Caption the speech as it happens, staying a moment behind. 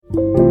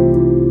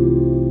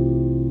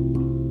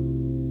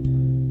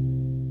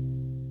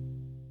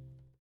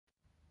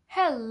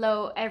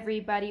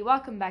everybody,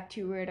 welcome back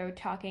to Weirdo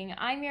Talking.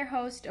 I'm your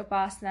host,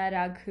 Upasna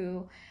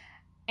Raghu,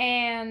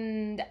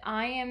 and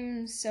I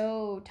am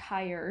so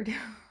tired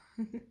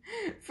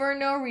for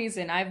no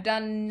reason. I've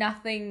done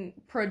nothing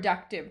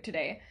productive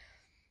today.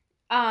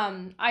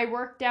 I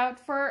worked out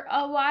for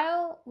a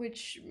while,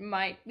 which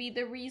might be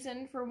the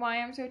reason for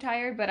why I'm so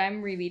tired, but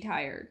I'm really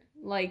tired,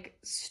 like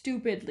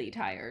stupidly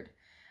tired.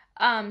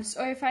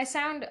 So if I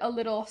sound a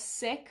little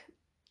sick,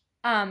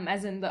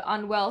 as in the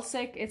unwell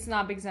sick, it's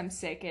not because I'm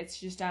sick, it's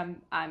just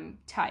I'm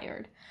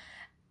tired.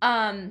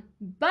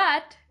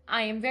 But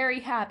I am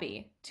very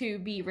happy to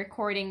be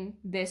recording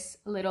this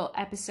little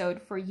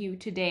episode for you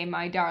today,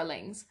 my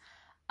darlings.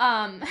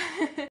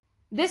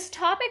 This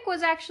topic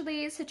was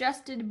actually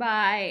suggested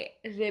by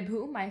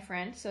Ribhu, my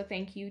friend, so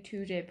thank you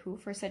to Ribhu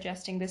for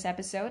suggesting this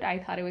episode. I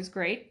thought it was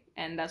great,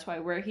 and that's why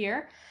we're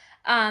here.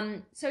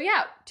 So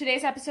yeah,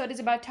 today's episode is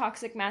about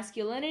toxic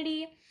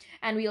masculinity,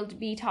 and we'll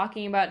be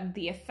talking about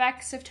the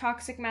effects of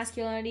toxic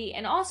masculinity,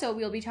 and also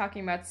we'll be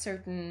talking about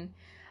certain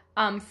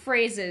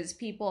phrases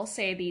people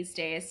say these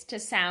days to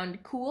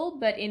sound cool,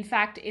 but in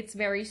fact it's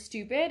very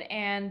stupid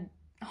and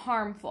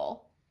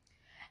harmful.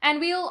 And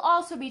we'll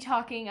also be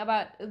talking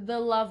about the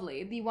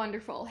lovely, the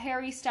wonderful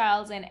Harry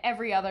Styles and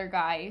every other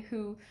guy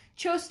who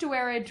chose to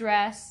wear a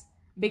dress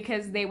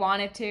because they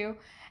wanted to,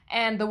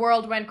 and the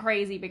world went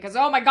crazy because,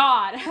 oh my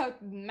god,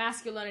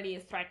 masculinity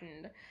is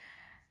threatened.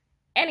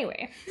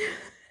 Anyway,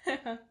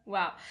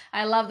 wow,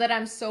 I love that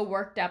I'm so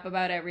worked up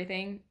about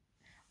everything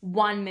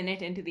 1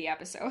 minute into the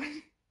episode.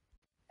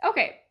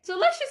 Okay, so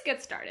let's just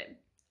get started.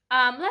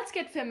 Let's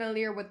get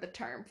familiar with the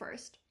term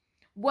first.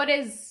 What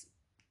is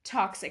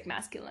toxic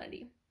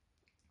masculinity?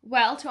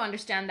 Well, to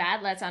understand that,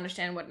 let's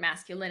understand what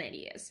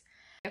masculinity is.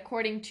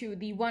 According to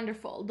the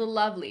wonderful, the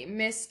lovely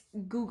Miss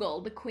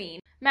Google, the Queen,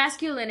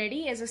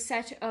 masculinity is a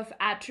set of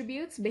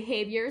attributes,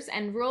 behaviors,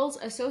 and roles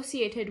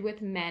associated with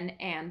men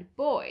and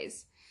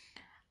boys.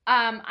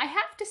 I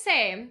have to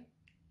say,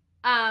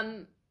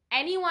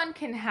 anyone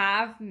can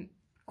have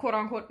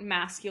quote-unquote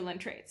masculine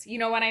traits. You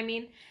know what I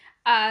mean?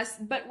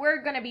 But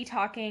we're gonna be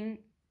talking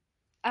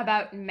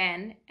about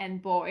men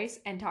and boys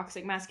and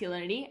toxic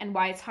masculinity and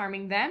why it's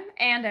harming them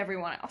and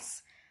everyone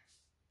else.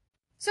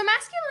 So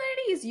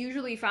masculinity is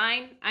usually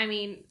fine. I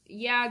mean,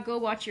 yeah, go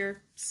watch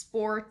your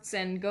sports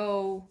and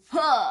go,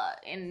 huh,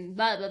 and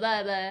blah, blah,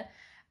 blah, blah.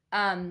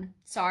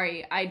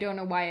 Sorry, I don't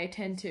know why I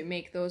tend to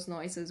make those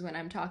noises when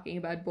I'm talking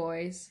about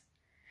boys.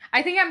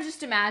 I think I'm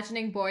just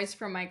imagining boys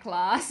from my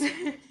class.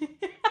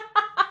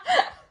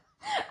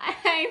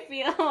 I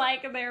feel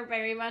like they're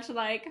very much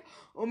like,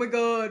 oh my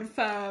god,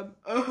 fam.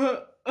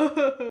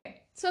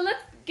 So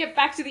let's get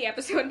back to the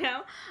episode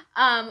now.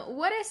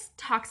 What is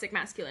toxic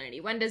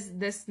masculinity? When does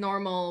this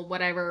normal,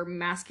 whatever,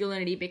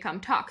 masculinity become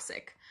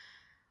toxic?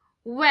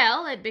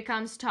 Well, it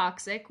becomes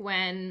toxic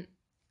when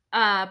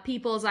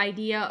people's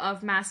idea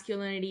of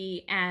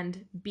masculinity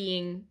and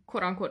being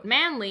quote-unquote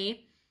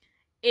manly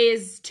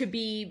is to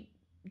be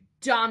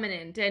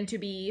dominant and to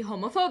be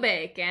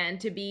homophobic and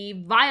to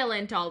be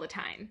violent all the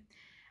time.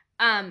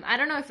 I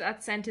don't know if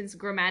that sentence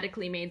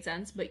grammatically made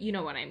sense, but you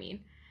know what I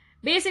mean.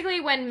 Basically,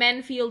 when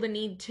men feel the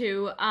need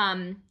to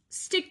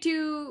stick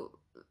to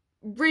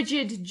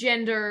rigid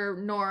gender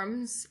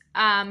norms,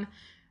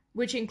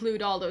 which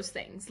include all those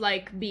things,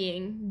 like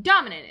being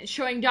dominant and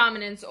showing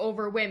dominance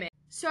over women.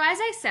 So as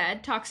I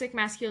said, toxic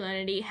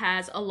masculinity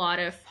has a lot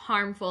of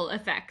harmful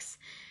effects.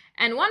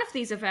 And one of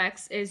these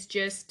effects is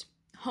just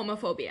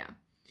homophobia.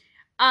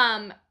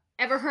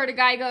 Ever heard a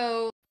guy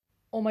go,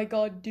 oh my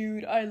god,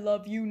 dude, I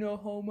love you, no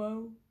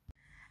homo?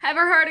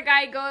 Ever heard a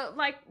guy go,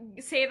 like,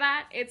 say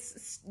that?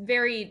 It's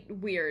very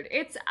weird.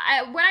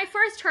 When I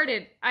first heard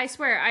it, I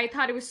swear, I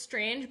thought it was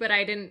strange, but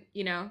I didn't,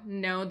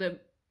 know the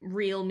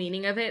real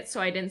meaning of it,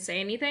 so I didn't say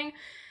anything.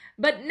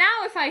 But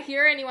now if I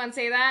hear anyone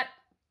say that,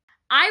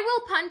 I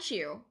will punch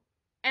you,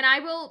 and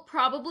I will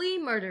probably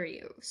murder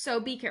you,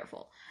 so be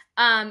careful.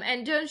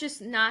 And don't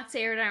just not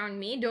say it around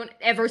me, don't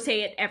ever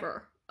say it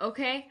ever,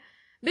 okay?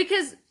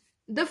 Because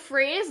the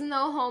phrase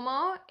no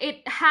homo,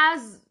 it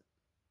has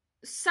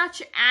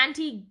such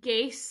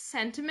anti-gay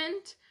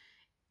sentiment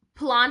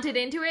planted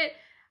into it.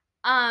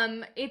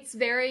 It's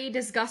very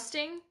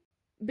disgusting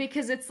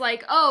because it's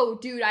like, oh,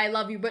 dude, I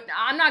love you, but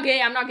I'm not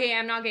gay, I'm not gay,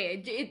 I'm not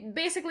gay. It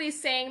basically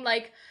is saying,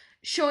 like,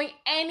 showing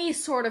any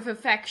sort of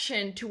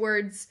affection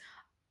towards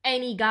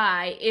any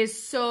guy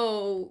is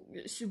so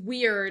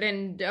weird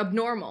and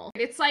abnormal.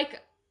 It's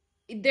like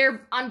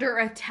they're under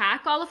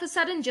attack all of a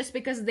sudden just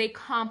because they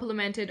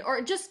complimented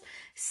or just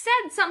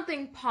said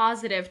something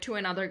positive to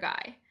another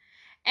guy.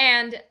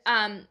 And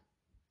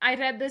I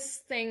read this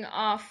thing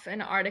off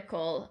an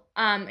article.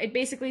 It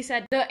basically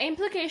said the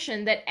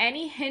implication that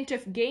any hint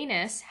of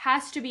gayness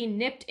has to be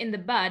nipped in the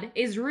bud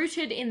is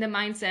rooted in the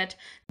mindset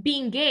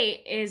being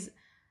gay is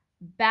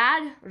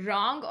bad,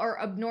 wrong,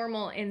 or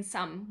abnormal in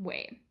some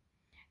way.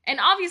 And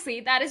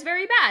obviously that is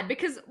very bad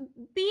because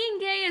being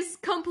gay is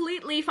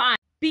completely fine.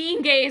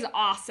 Being gay is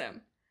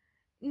awesome.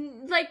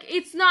 like,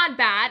 it's not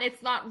bad,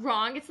 it's not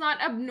wrong, it's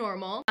not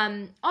abnormal.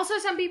 Also,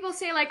 some people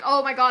say like,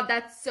 oh my god,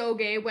 that's so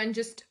gay when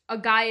just a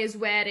guy is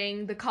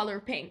wearing the color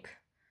pink.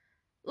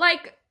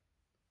 Like,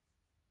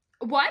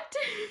 what?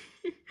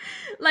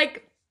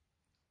 Like,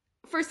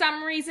 for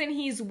some reason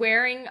he's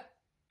wearing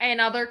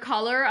another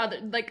color,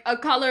 like a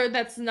color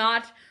that's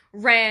not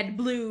red,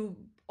 blue,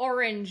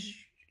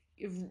 orange,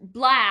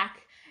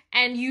 black,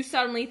 and you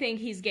suddenly think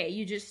he's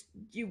gay.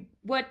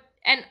 What?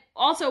 And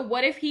also,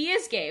 what if he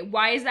is gay?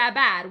 Why is that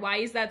bad? Why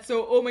is that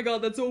so, oh my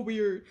god, that's so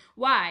weird?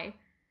 Why?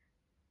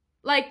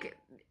 Like,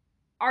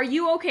 are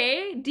you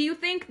okay? Do you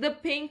think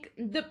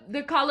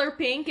the color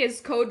pink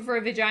is code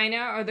for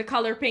vagina, or the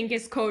color pink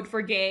is code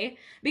for gay?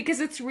 Because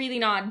it's really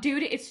not.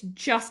 Dude, it's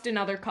just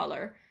another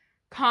color.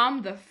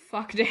 Calm the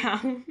fuck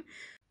down.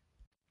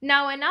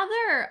 Now,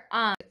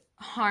 another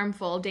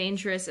harmful,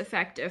 dangerous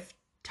effect of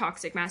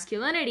toxic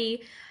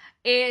masculinity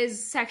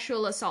is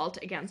sexual assault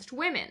against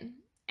women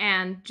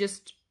and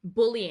just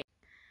bullying.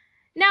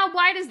 Now,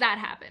 why does that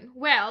happen?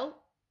 Well,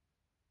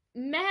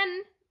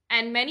 men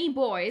and many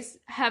boys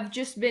have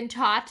just been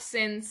taught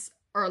since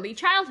early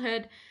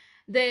childhood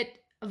that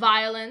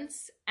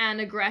violence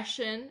and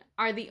aggression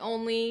are the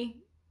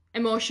only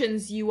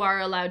emotions you are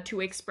allowed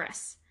to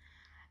express.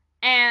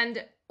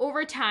 And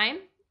over time,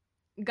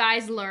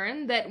 guys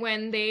learn that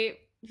when they,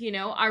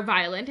 are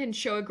violent and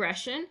show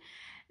aggression,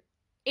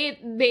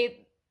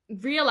 they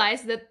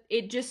realize that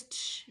it just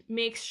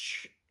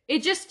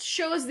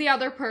shows the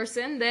other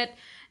person that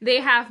they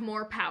have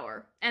more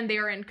power and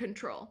they're in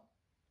control.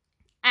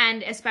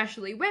 And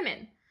especially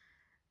women.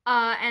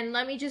 And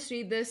let me just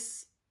read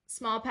this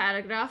small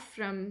paragraph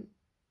from,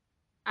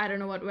 I don't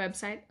know what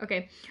website.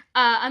 Okay.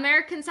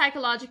 American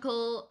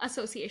Psychological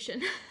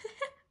Association.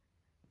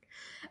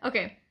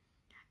 Okay.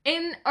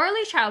 In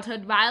early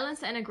childhood,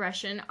 violence and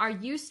aggression are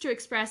used to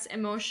express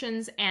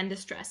emotions and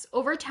distress.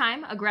 Over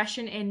time,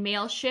 aggression in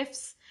males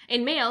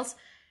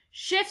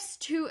shifts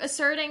to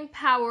asserting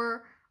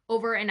power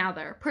over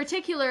another,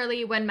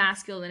 particularly when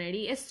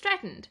masculinity is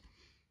threatened.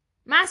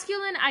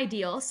 Masculine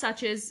ideals,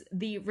 such as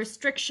the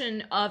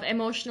restriction of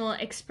emotional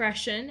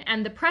expression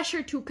and the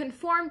pressure to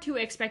conform to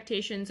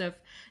expectations of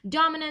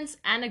dominance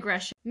and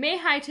aggression, may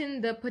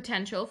heighten the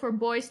potential for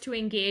boys to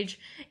engage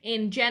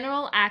in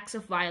general acts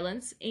of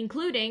violence,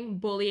 including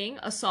bullying,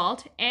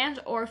 assault,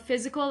 and/or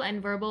physical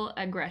and verbal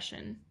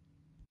aggression.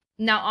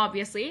 Now,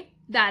 obviously,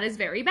 that is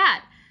very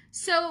bad.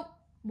 So,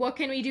 what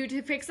can we do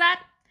to fix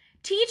that?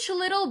 Teach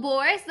little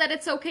boys that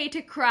it's okay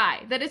to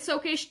cry, that it's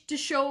okay to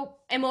show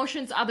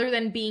emotions other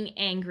than being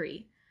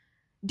angry.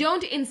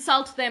 Don't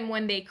insult them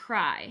when they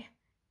cry.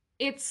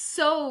 It's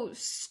so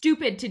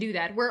stupid to do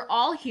that. We're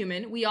all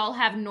human. We all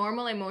have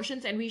normal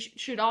emotions, and we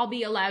should all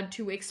be allowed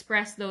to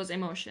express those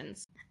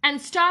emotions.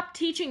 And stop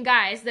teaching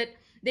guys that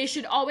they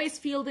should always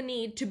feel the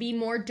need to be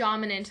more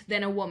dominant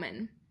than a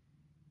woman.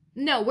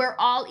 No, we're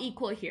all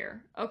equal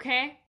here,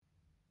 okay?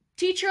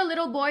 Teach your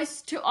little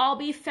boys to all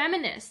be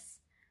feminists.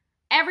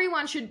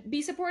 Everyone should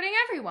be supporting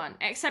everyone,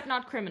 except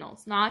not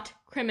criminals.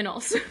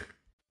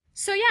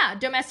 So yeah,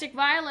 domestic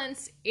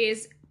violence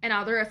is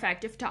another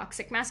effect of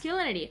toxic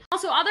masculinity.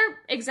 Also, other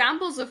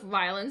examples of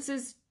violence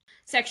is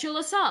sexual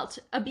assault,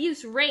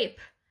 abuse,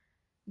 rape.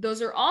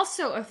 Those are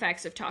also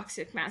effects of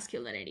toxic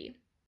masculinity.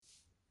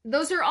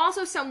 Those are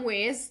also some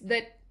ways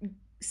that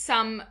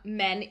some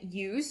men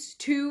use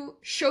to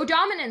show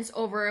dominance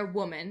over a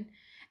woman,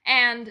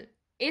 and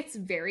it's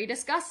very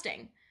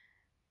disgusting.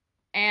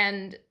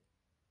 And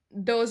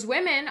those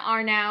women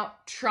are now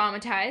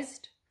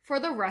traumatized for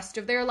the rest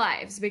of their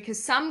lives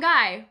because some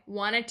guy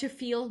wanted to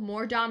feel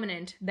more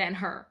dominant than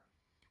her,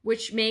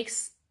 which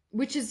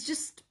is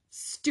just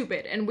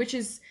stupid and which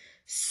is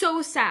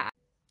so sad.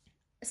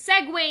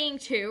 Segueing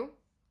to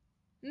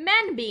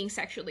men being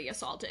sexually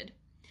assaulted.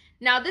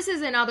 Now, this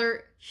is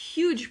another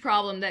huge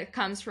problem that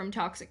comes from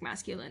toxic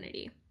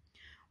masculinity.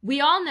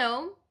 We all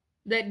know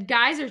that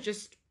guys are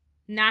just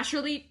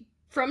naturally,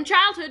 from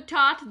childhood,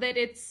 taught that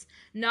it's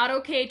not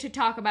okay to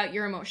talk about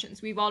your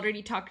emotions. We've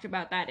already talked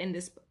about that in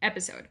this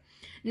episode.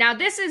 Now,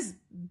 this is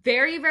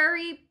very,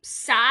 very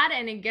sad,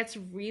 and it gets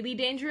really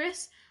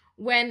dangerous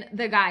when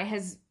the guy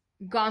has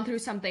gone through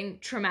something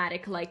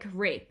traumatic like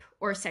rape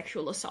or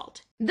sexual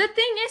assault. The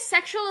thing is,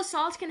 sexual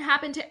assault can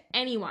happen to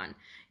anyone.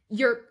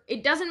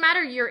 It doesn't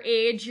matter your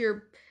age,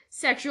 your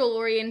sexual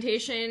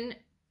orientation,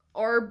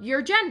 or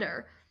your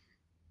gender.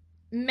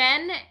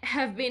 Men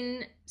have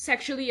been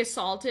sexually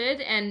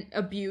assaulted and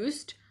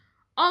abused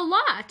a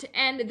lot,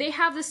 and they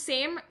have the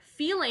same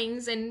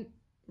feelings and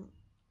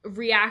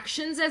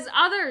reactions as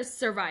other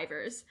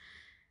survivors.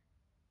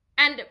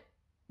 And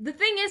the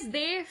thing is,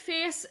 they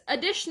face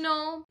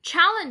additional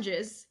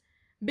challenges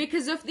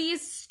because of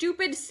these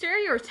stupid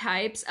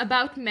stereotypes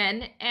about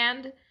men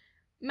and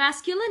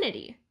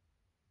masculinity.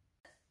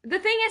 The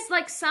thing is,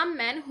 like, some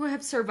men who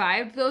have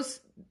survived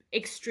those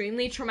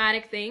extremely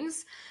traumatic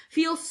things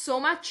feel so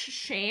much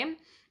shame,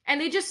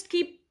 and they just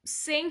keep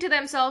saying to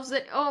themselves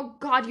that, oh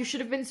God, you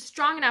should have been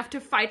strong enough to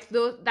fight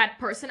that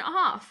person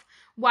off.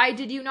 Why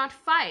did you not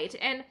fight?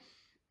 And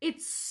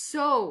it's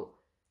so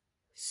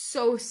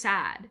so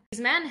sad.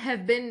 These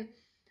men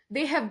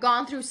they have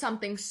gone through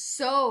something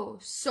so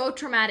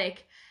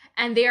traumatic,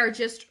 and they are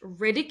just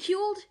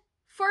ridiculed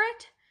for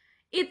it.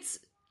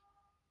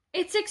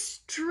 It's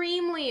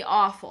extremely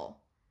awful.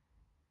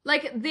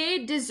 Like,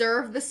 they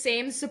deserve the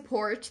same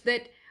support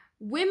that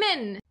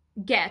women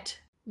get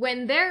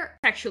when they're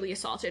sexually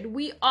assaulted.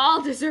 We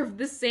all deserve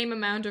the same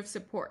amount of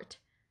support.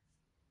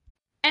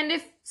 And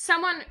if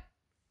someone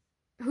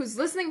who's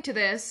listening to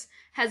this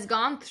has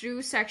gone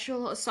through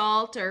sexual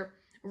assault or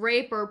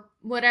rape or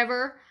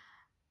whatever,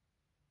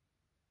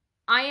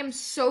 I am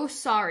so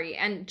sorry,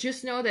 and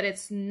just know that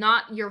it's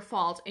not your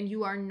fault and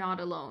you are not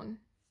alone.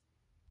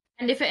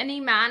 And if any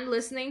man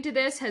listening to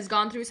this has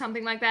gone through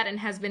something like that and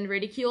has been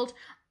ridiculed,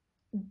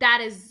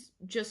 that is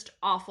just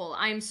awful.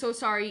 I am so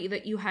sorry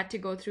that you had to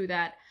go through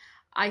that.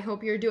 I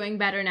hope you're doing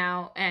better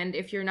now, and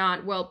if you're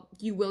not, well,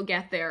 you will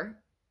get there.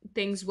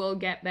 Things will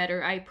get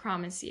better, I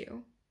promise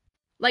you.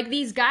 Like,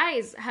 these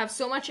guys have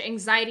so much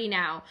anxiety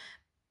now,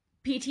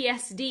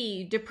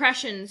 PTSD,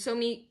 depression, so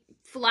many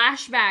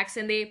flashbacks,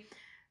 and they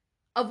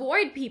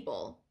avoid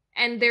people,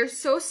 and they're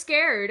so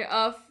scared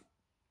of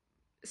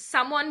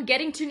someone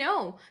getting to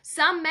know.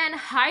 Some men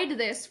hide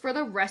this for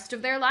the rest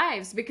of their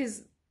lives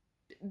because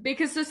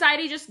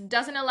society just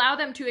doesn't allow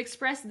them to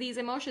express these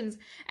emotions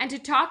and to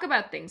talk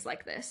about things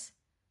like this.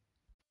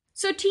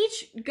 So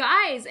teach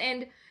guys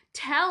and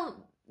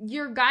tell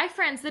your guy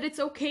friends that it's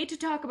okay to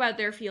talk about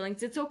their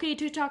feelings. It's okay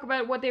to talk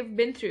about what they've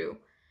been through.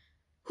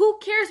 Who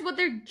cares what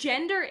their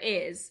gender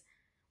is?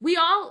 We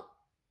all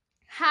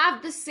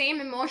have the same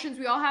emotions.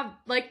 We all have,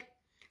 like,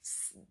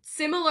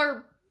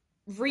 similar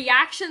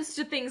reactions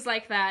to things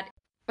like that.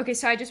 Okay,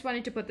 so I just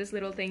wanted to put this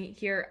little thing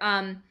here.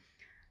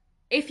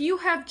 If you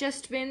have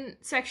just been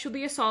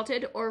sexually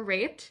assaulted or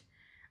raped,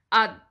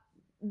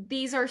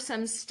 these are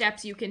some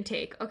steps you can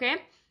take, okay?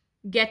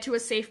 Get to a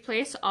safe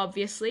place,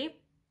 obviously.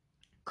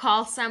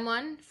 Call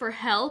someone for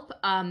help,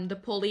 the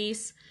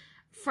police,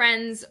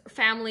 friends,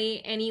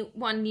 family,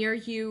 anyone near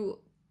you.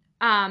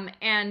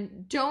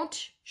 And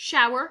don't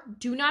shower,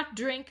 do not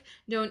drink,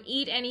 don't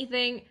eat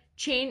anything,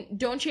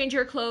 don't change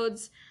your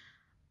clothes,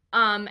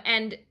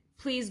 and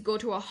please go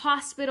to a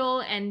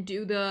hospital and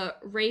do the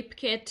rape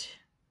kit,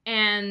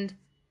 and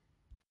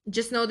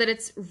just know that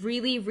it's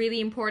really, really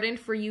important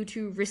for you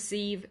to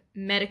receive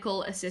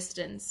medical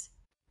assistance,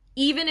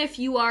 even if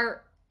you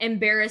are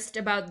embarrassed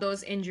about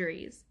those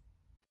injuries.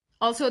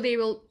 Also,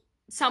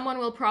 someone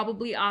will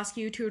probably ask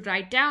you to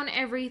write down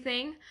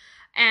everything,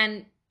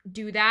 and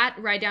do that.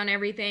 Write down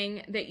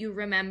everything that you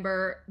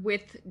remember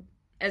with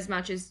as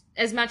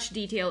much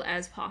detail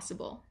as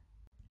possible.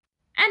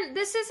 And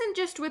this isn't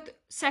just with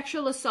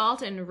sexual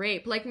assault and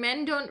rape. Like,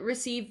 men don't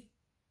receive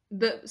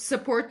the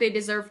support they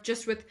deserve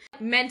just with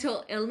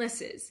mental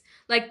illnesses,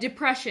 like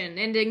depression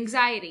and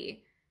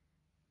anxiety.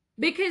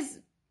 Because,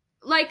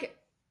 like,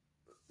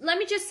 let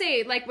me just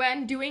say, like,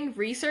 when doing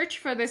research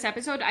for this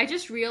episode, I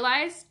just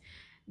realized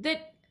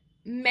that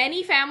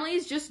many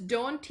families just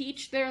don't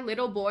teach their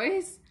little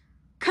boys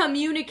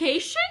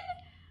communication,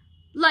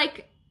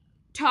 like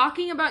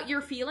talking about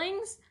your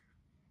feelings.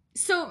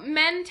 So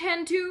men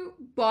tend to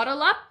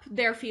bottle up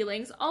their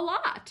feelings a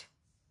lot.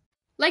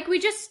 Like, we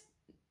just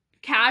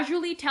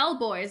casually tell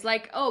boys,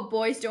 like, oh,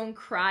 boys don't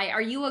cry.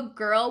 Are you a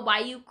girl? Why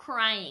are you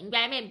crying?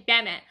 Damn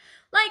it.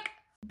 Like,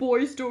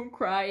 boys don't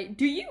cry.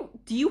 Do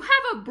you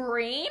have a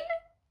brain?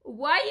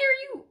 Why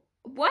are you...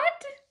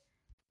 What?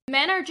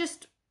 Men are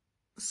just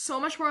so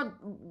much more,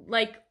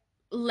 like,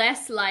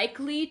 less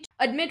likely to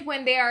admit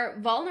when they are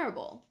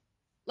vulnerable.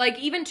 Like,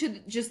 even to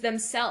just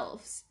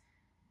themselves,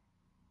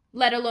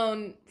 let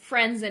alone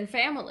friends and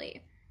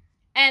family.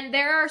 And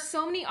there are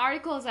so many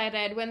articles I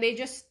read when they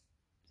just,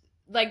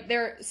 like,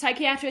 their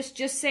psychiatrists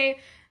just say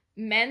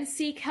men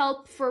seek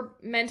help for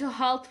mental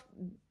health,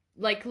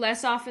 like,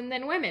 less often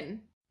than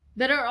women.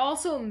 There are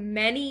also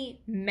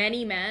many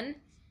men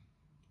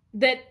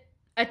that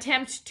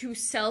attempt to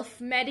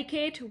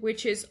self-medicate,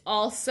 which is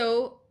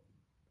also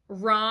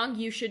wrong.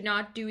 You should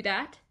not do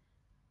that.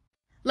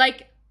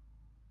 Like,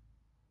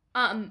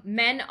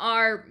 men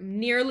are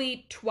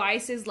nearly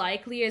twice as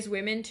likely as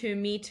women to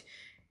meet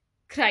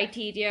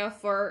criteria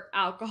for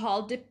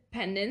alcohol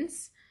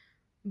dependence,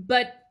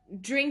 but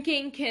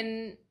drinking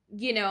can,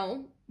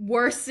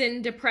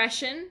 worsen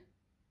depression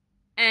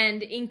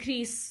and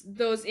increase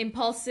those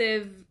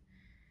impulsive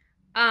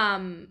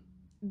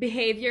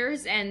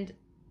behaviors, and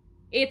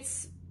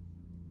it's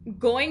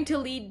going to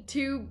lead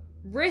to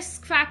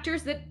risk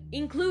factors that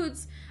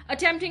includes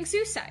attempting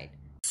suicide.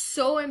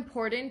 So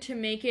important to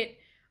make it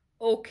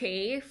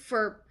okay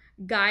for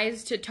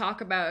guys to talk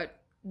about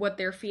what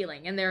they're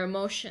feeling and their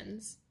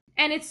emotions.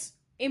 And it's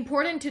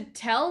important to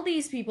tell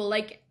these people,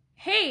 like,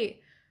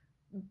 hey,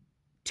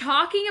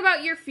 talking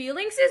about your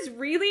feelings is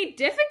really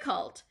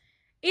difficult.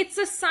 It's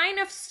a sign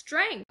of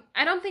strength.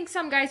 I don't think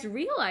some guys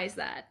realize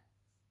that.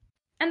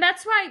 And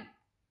that's why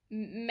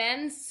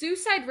men's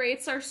suicide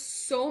rates are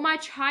so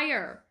much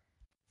higher.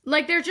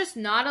 Like, they're just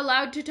not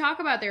allowed to talk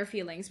about their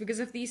feelings because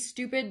of these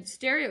stupid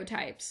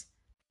stereotypes.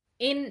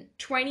 In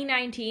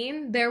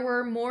 2019, there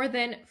were more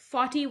than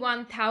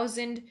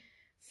 41,000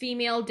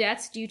 female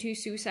deaths due to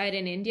suicide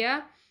in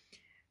India.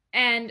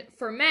 And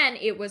for men,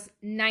 it was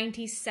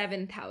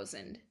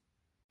 97,000.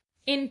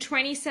 In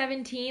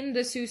 2017,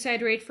 the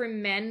suicide rate for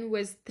men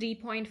was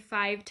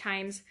 3.5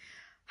 times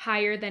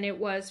higher than it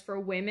was for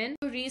women.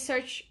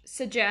 Research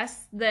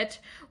suggests that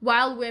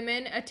while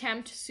women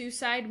attempt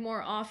suicide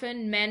more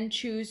often, men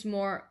choose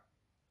more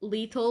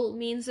lethal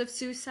means of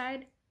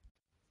suicide.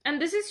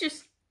 And this is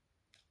just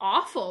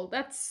awful.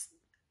 That's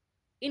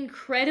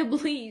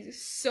incredibly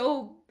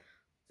so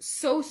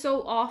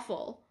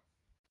awful.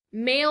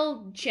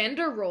 Male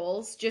gender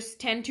roles just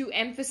tend to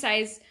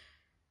emphasize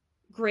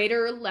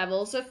greater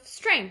levels of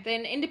strength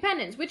and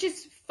independence, which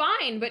is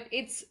fine, but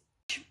it's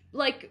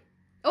like,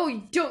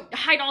 oh, don't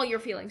hide all your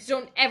feelings.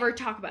 Don't ever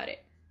talk about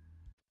it.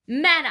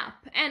 Man up.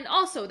 And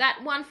also that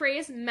one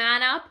phrase,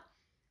 man up,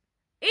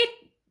 it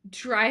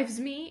drives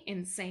me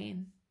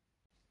insane.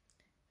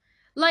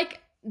 Like,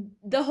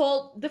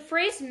 the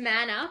phrase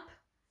man up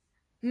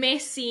may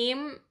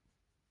seem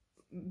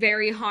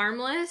very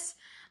harmless.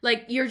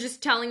 Like, you're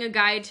just telling a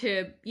guy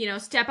to,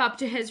 step up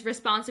to his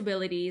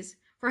responsibilities,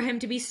 for him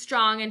to be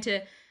strong and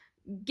to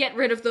get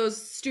rid of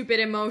those stupid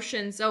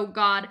emotions. Oh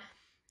God.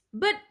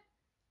 But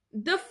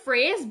the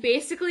phrase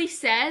basically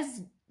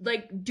says,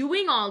 like,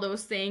 doing all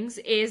those things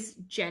is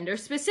gender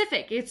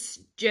specific. It's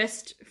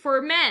just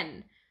for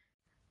men.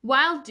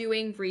 While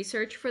doing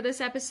research for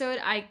this episode,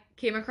 I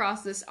came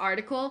across this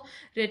article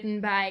written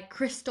by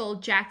Crystal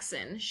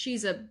Jackson.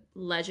 She's a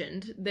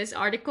legend. This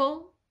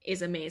article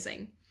is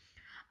amazing.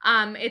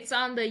 It's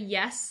on the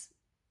Yes!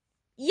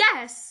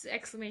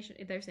 Exclamation,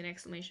 there's an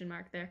exclamation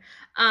mark there,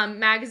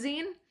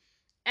 magazine.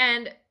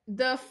 And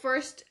the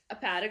first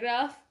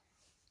paragraph,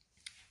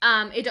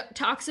 it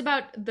talks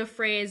about the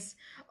phrase,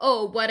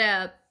 oh, what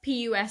a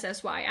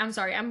P-U-S-S-Y. I'm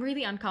sorry, I'm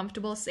really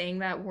uncomfortable saying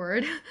that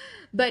word,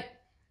 but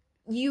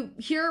you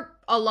hear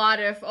a lot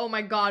of, oh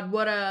my God,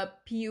 what a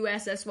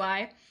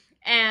P-U-S-S-Y.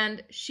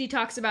 And she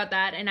talks about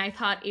that, and I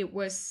thought it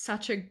was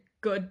such a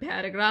good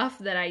paragraph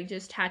that I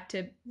just had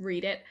to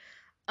read it.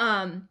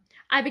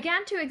 I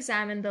began to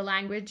examine the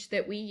language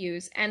that we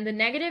use and the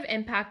negative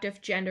impact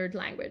of gendered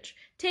language.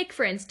 Take,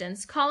 for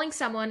instance, calling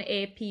someone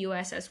a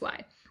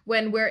P-U-S-S-Y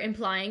when we're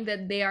implying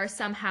that they are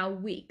somehow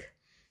weak.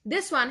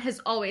 This one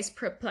has always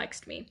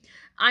perplexed me.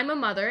 I'm a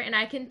mother, and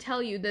I can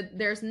tell you that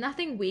there's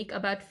nothing weak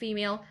about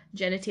female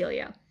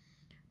genitalia,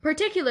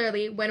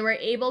 particularly when we're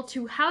able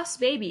to house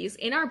babies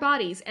in our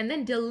bodies and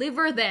then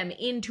deliver them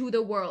into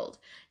the world.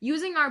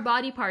 Using our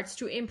body parts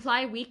to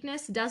imply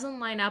weakness doesn't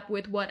line up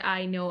with what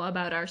I know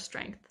about our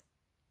strength.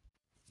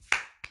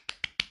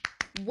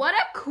 What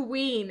a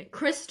queen.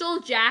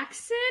 Crystal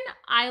Jackson,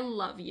 I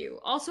love you.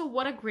 Also,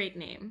 what a great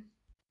name.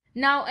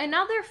 Now,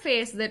 another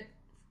phrase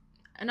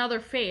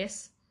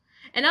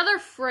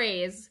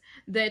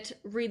that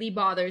really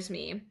bothers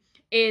me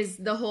is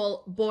the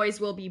whole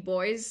boys will be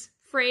boys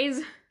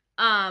phrase.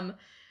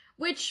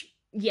 Which,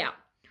 yeah,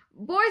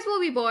 boys will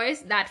be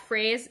boys, that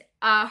phrase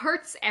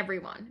hurts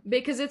everyone,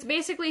 because it's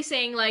basically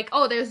saying, like,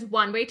 oh, there's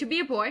one way to be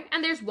a boy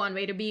and there's one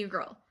way to be a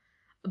girl.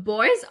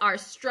 Boys are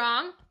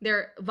strong,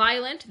 they're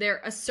violent,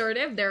 they're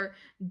assertive, they're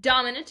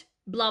dominant,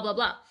 blah, blah,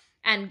 blah.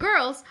 And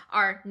girls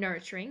are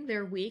nurturing,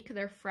 they're weak,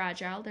 they're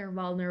fragile, they're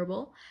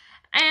vulnerable.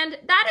 And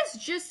that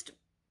is just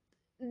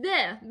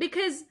there,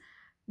 because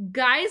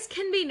guys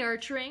can be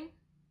nurturing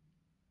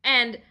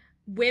and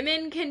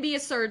women can be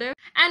assertive,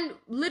 and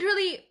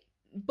literally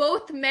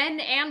both men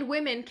and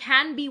women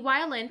can be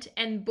violent,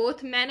 and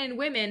both men and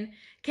women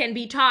can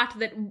be taught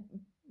that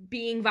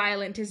being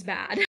violent is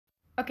bad.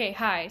 Okay,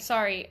 hi,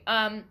 sorry.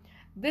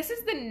 This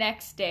is the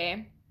next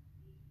day,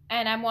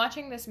 and I'm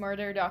watching this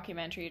murder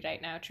documentary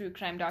right now, true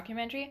crime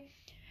documentary,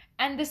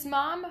 and this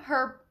mom,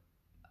 her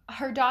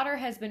daughter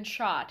has been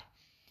shot,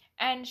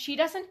 and she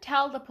doesn't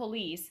tell the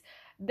police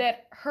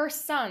that her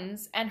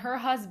sons and her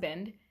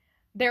husband,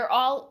 they're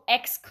all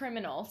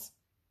ex-criminals.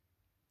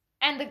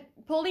 And the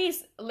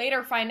police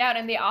later find out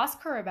and they ask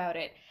her about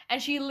it.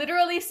 And she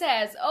literally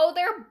says, oh,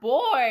 they're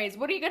boys.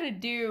 What are you gonna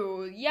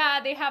do? Yeah,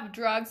 they have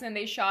drugs and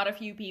they shot a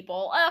few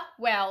people.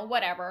 Well,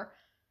 whatever.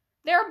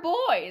 They're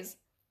boys.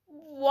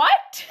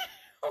 What?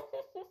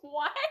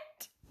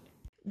 What?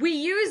 We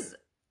use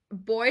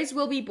boys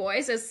will be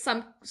boys as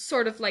some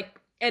sort of like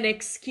an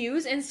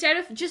excuse instead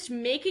of just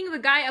making the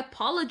guy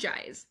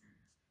apologize.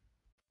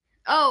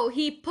 Oh,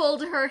 he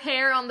pulled her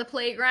hair on the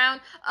playground.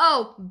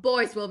 Oh,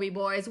 boys will be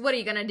boys. What are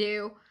you gonna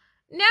do?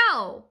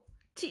 No.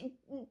 Tell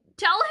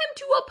him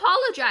to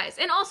apologize.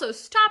 And also,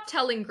 stop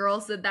telling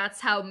girls that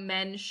that's how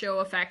men show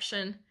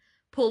affection.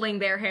 Pulling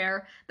their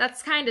hair.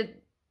 That's kind of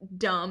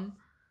dumb.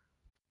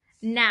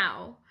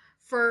 Now,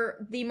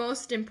 for the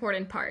most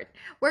important part,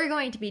 we're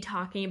going to be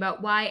talking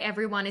about why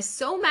everyone is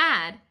so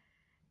mad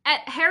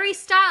at Harry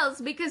Styles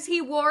because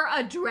he wore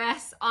a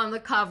dress on the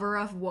cover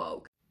of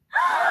Vogue.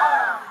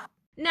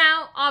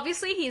 Now,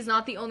 obviously, he's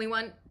not the only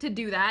one to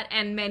do that,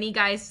 and many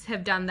guys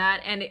have done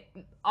that, and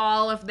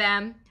all of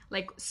them,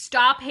 like,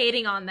 stop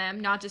hating on them,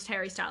 not just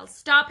Harry Styles.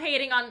 Stop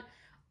hating on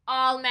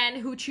all men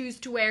who choose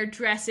to wear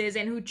dresses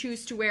and who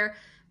choose to wear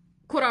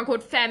quote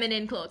unquote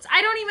feminine clothes.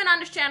 I don't even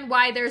understand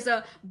why there's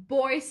a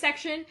boys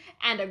section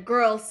and a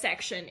girls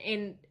section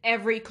in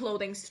every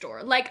clothing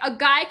store. Like, a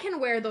guy can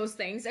wear those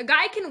things. A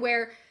guy can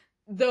wear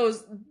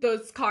those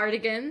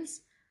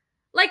cardigans.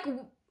 Like,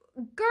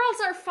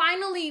 girls are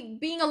finally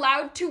being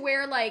allowed to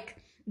wear like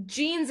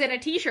jeans and a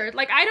t-shirt.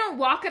 Like, I don't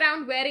walk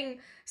around wearing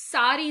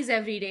saris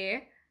every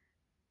day.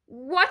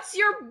 What's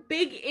your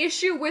big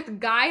issue with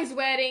guys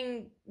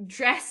wearing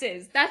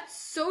dresses? That's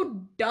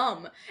so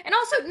dumb. And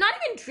also, not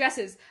even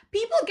dresses.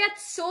 People get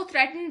so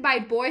threatened by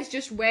boys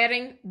just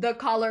wearing the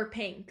color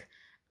pink,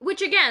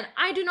 which again,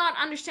 I do not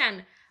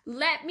understand.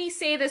 Let me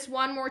say this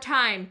one more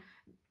time.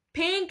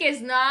 Pink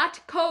is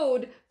not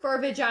code for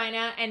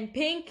vagina, and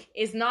pink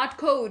is not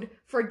code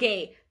for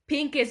gay.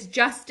 Pink is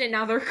just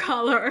another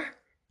color.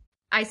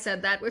 I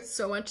said that with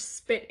so much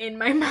spit in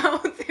my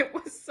mouth. It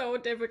was so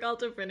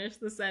difficult to finish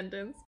the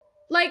sentence.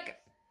 Like,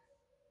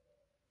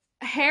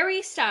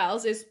 Harry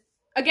Styles is,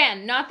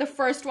 again, not the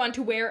first one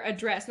to wear a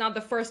dress, not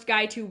the first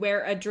guy to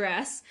wear a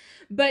dress,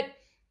 but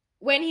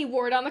when he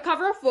wore it on the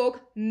cover of Vogue,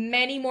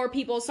 many more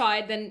people saw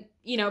it than,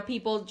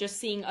 people just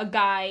seeing a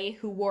guy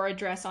who wore a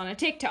dress on a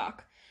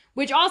TikTok.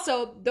 Which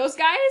also, those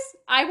guys,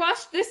 I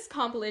watched this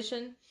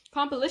compilation.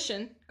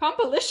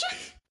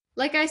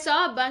 Like, I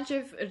saw a bunch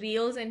of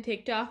reels and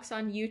TikToks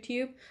on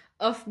YouTube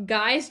of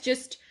guys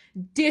just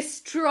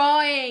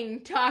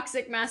destroying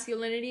toxic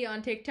masculinity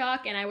on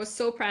TikTok, and I was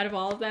so proud of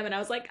all of them, and I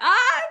was like,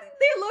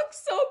 they look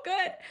so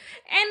good.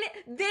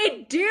 And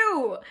they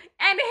do.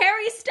 And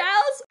Harry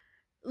Styles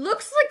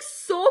looks like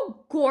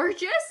so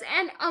gorgeous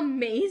and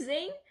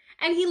amazing,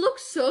 and he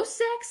looks so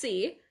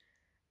sexy.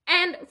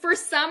 And for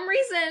some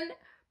reason,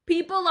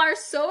 people are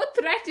so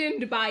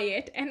threatened by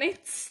it, and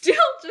it still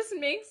just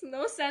makes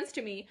no sense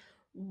to me.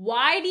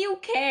 Why do you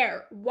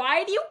care?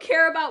 Why do you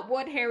care about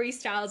what Harry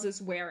Styles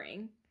is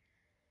wearing?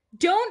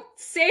 Don't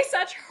say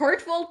such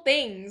hurtful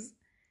things.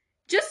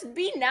 Just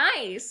be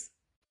nice.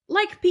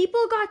 Like,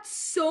 people got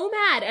so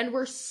mad and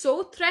were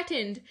so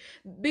threatened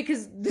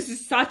because this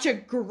is such a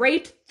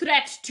great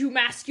threat to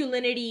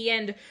masculinity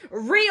and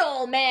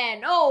real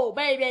men. Oh,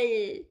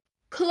 baby.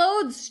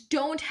 Clothes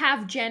don't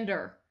have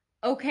gender,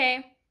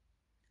 okay?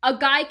 A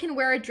guy can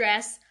wear a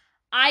dress.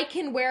 I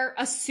can wear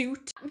a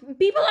suit.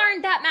 People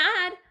aren't that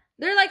mad.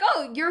 They're like,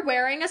 oh, you're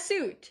wearing a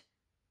suit.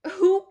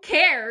 Who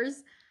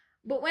cares?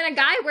 But when a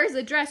guy wears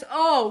a dress,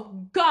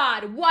 oh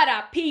God, what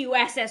a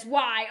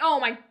P-U-S-S-Y. Oh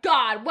my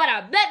God, what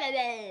a blah, blah,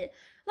 blah.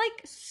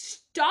 Like,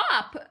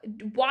 stop.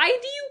 Why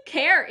do you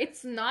care?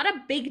 It's not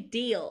a big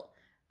deal.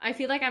 I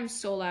feel like I'm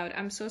so loud.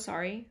 I'm so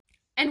sorry.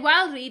 And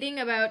while reading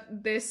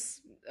about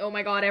this, oh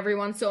my God,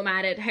 everyone's so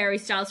mad at Harry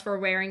Styles for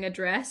wearing a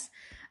dress.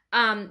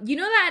 You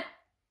know that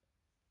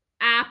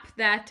app,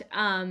 that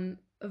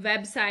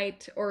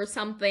website or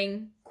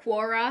something,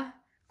 Quora?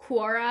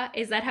 Quora,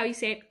 is that how you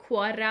say it?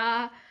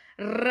 Quora.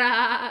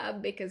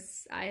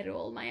 Because I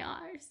roll my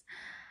R's.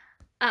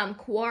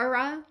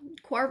 Quora.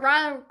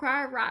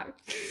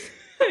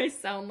 I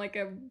sound like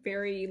a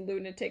very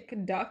lunatic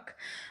duck,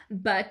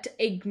 but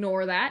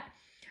ignore that.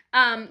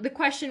 The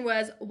question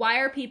was, why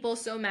are people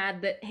so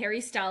mad that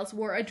Harry Styles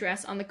wore a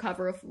dress on the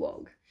cover of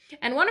Vogue?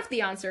 And one of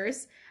the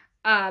answers,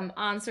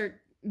 answered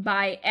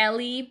by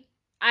Ellie,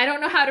 I don't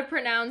know how to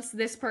pronounce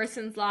this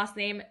person's last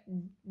name,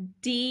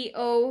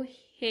 Doherty.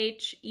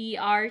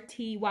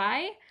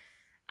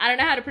 I don't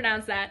know how to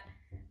pronounce that,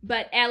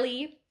 but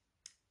Ellie,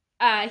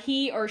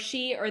 he or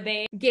she or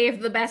they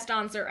gave the best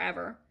answer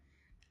ever.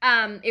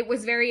 It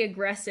was very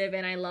aggressive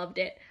and I loved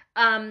it.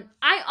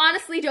 I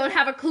honestly don't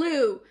have a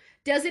clue.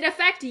 Does it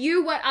affect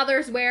you what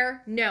others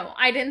wear? No,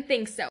 I didn't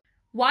think so.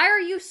 Why are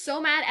you so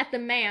mad at the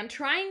man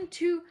trying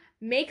to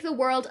make the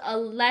world a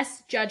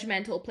less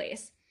judgmental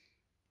place?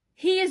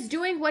 He is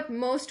doing what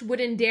most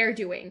wouldn't dare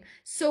doing.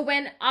 So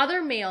when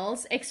other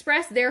males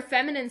express their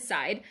feminine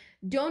side,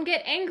 don't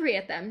get angry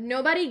at them.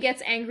 Nobody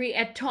gets angry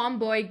at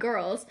tomboy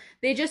girls.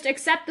 They just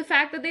accept the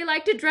fact that they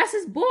like to dress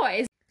as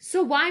boys.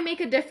 So why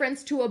make a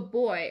difference to a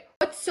boy?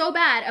 What's so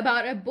bad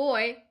about a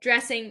boy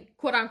dressing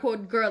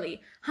quote-unquote girly?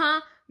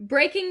 Huh?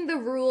 Breaking the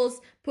rules,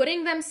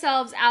 putting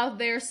themselves out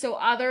there so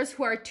others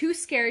who are too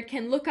scared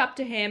can look up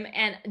to him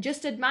and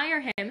just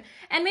admire him,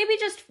 and maybe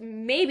just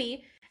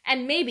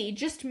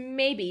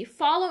maybe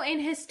follow in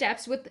his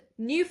steps with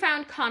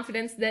newfound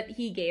confidence that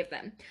he gave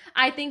them.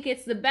 I think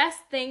it's the best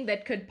thing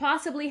that could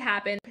possibly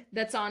happen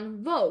that's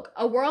on Vogue,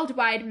 a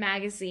worldwide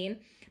magazine,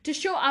 to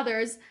show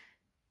others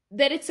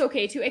that it's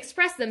okay to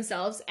express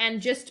themselves and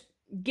just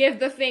give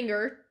the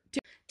finger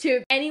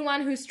to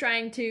anyone who's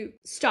trying to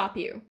stop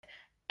you.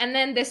 And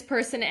then this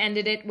person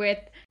ended it with,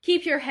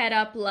 keep your head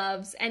up,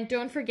 loves, and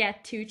don't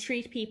forget to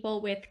treat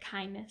people with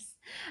kindness.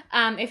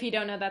 If you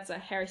don't know, that's a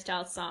Harry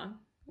Styles song,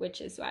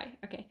 which is why.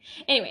 Okay.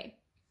 Anyway,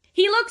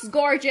 he looks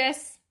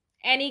gorgeous.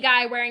 Any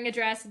guy wearing a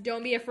dress,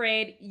 don't be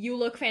afraid. You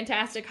look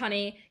fantastic,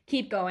 honey.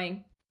 Keep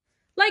going.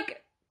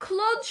 Like,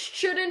 clothes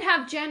shouldn't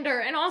have gender.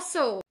 And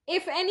also,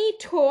 if any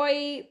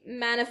toy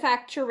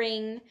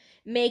manufacturing,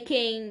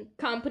 making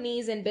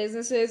companies and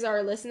businesses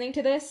are listening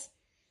to this,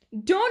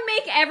 Don't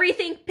make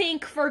everything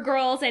pink for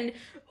girls and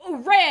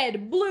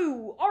red,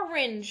 blue,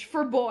 orange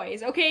for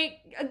boys,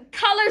 okay?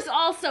 Colors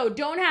also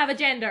don't have a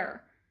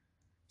gender.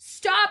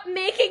 Stop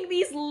making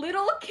these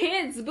little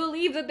kids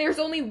believe that there's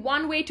only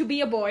one way to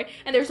be a boy,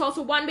 and there's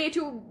also one way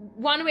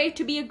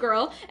to be a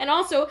girl, and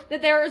also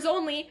that there is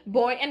only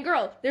boy and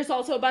girl. There's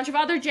also a bunch of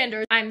other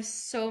genders. I'm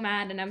so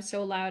mad and I'm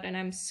so loud and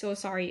I'm so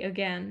sorry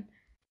again.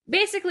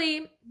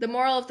 Basically, the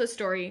moral of the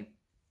story,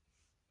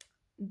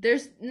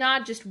 there's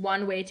not just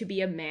one way to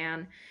be a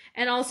man,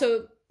 and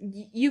also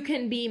you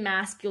can be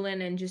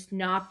masculine and just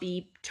not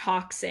be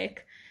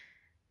toxic.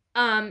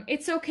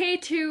 It's okay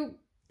to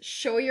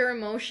show your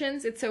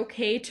emotions. It's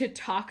okay to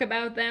talk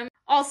about them.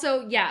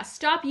 Also, yeah,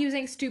 stop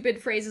using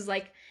stupid phrases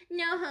like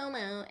no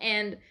homo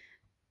and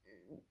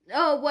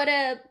oh, what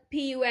a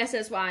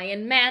pussy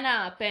and man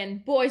up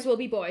and boys will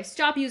be boys.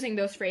 Stop using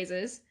those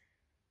phrases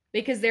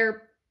because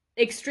they're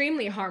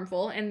extremely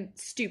harmful and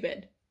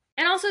stupid.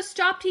 And also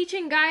stop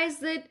teaching guys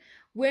that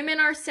women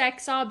are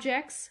sex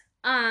objects.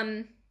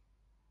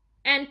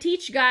 And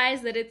teach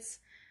guys that it's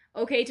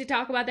okay to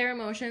talk about their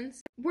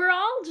emotions. We're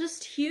all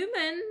just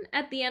human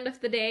at the end of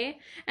the day,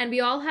 and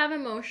we all have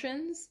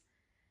emotions.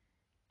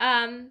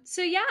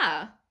 So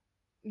yeah,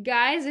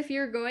 guys, if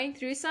you're going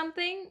through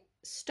something,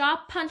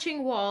 stop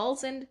punching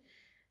walls and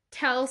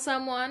tell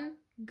someone,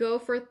 go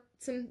for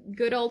some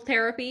good old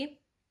therapy,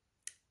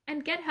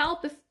 and get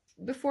help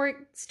before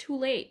it's too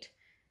late.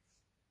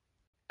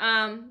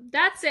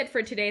 That's it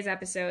for today's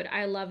episode.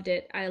 I loved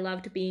it. I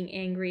loved being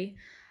angry.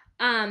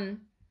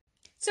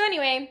 So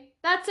anyway,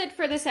 that's it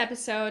for this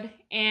episode,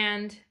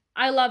 and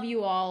I love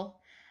you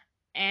all,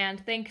 and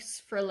thanks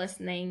for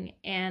listening,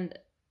 and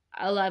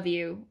I love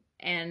you,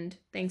 and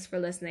thanks for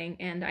listening,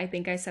 and I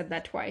think I said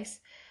that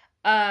twice.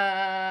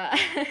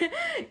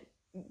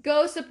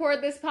 Go support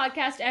this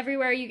podcast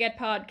everywhere you get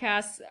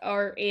podcasts,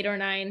 or 8 or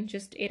 9,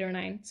 just 8 or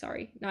 9,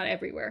 sorry, not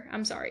everywhere,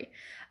 I'm sorry.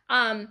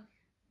 My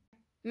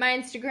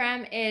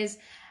Instagram is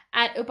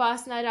at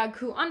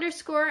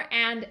upasana.ku_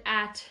 and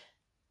at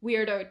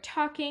weirdo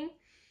talking.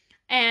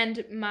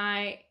 And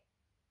my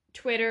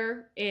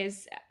Twitter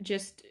is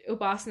just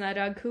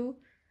upasana.ku.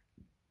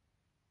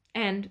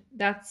 And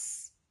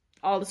that's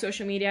all the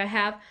social media I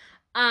have.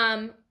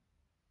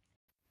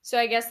 So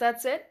I guess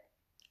that's it.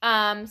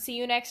 See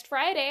you next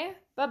Friday.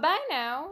 Bye-bye now.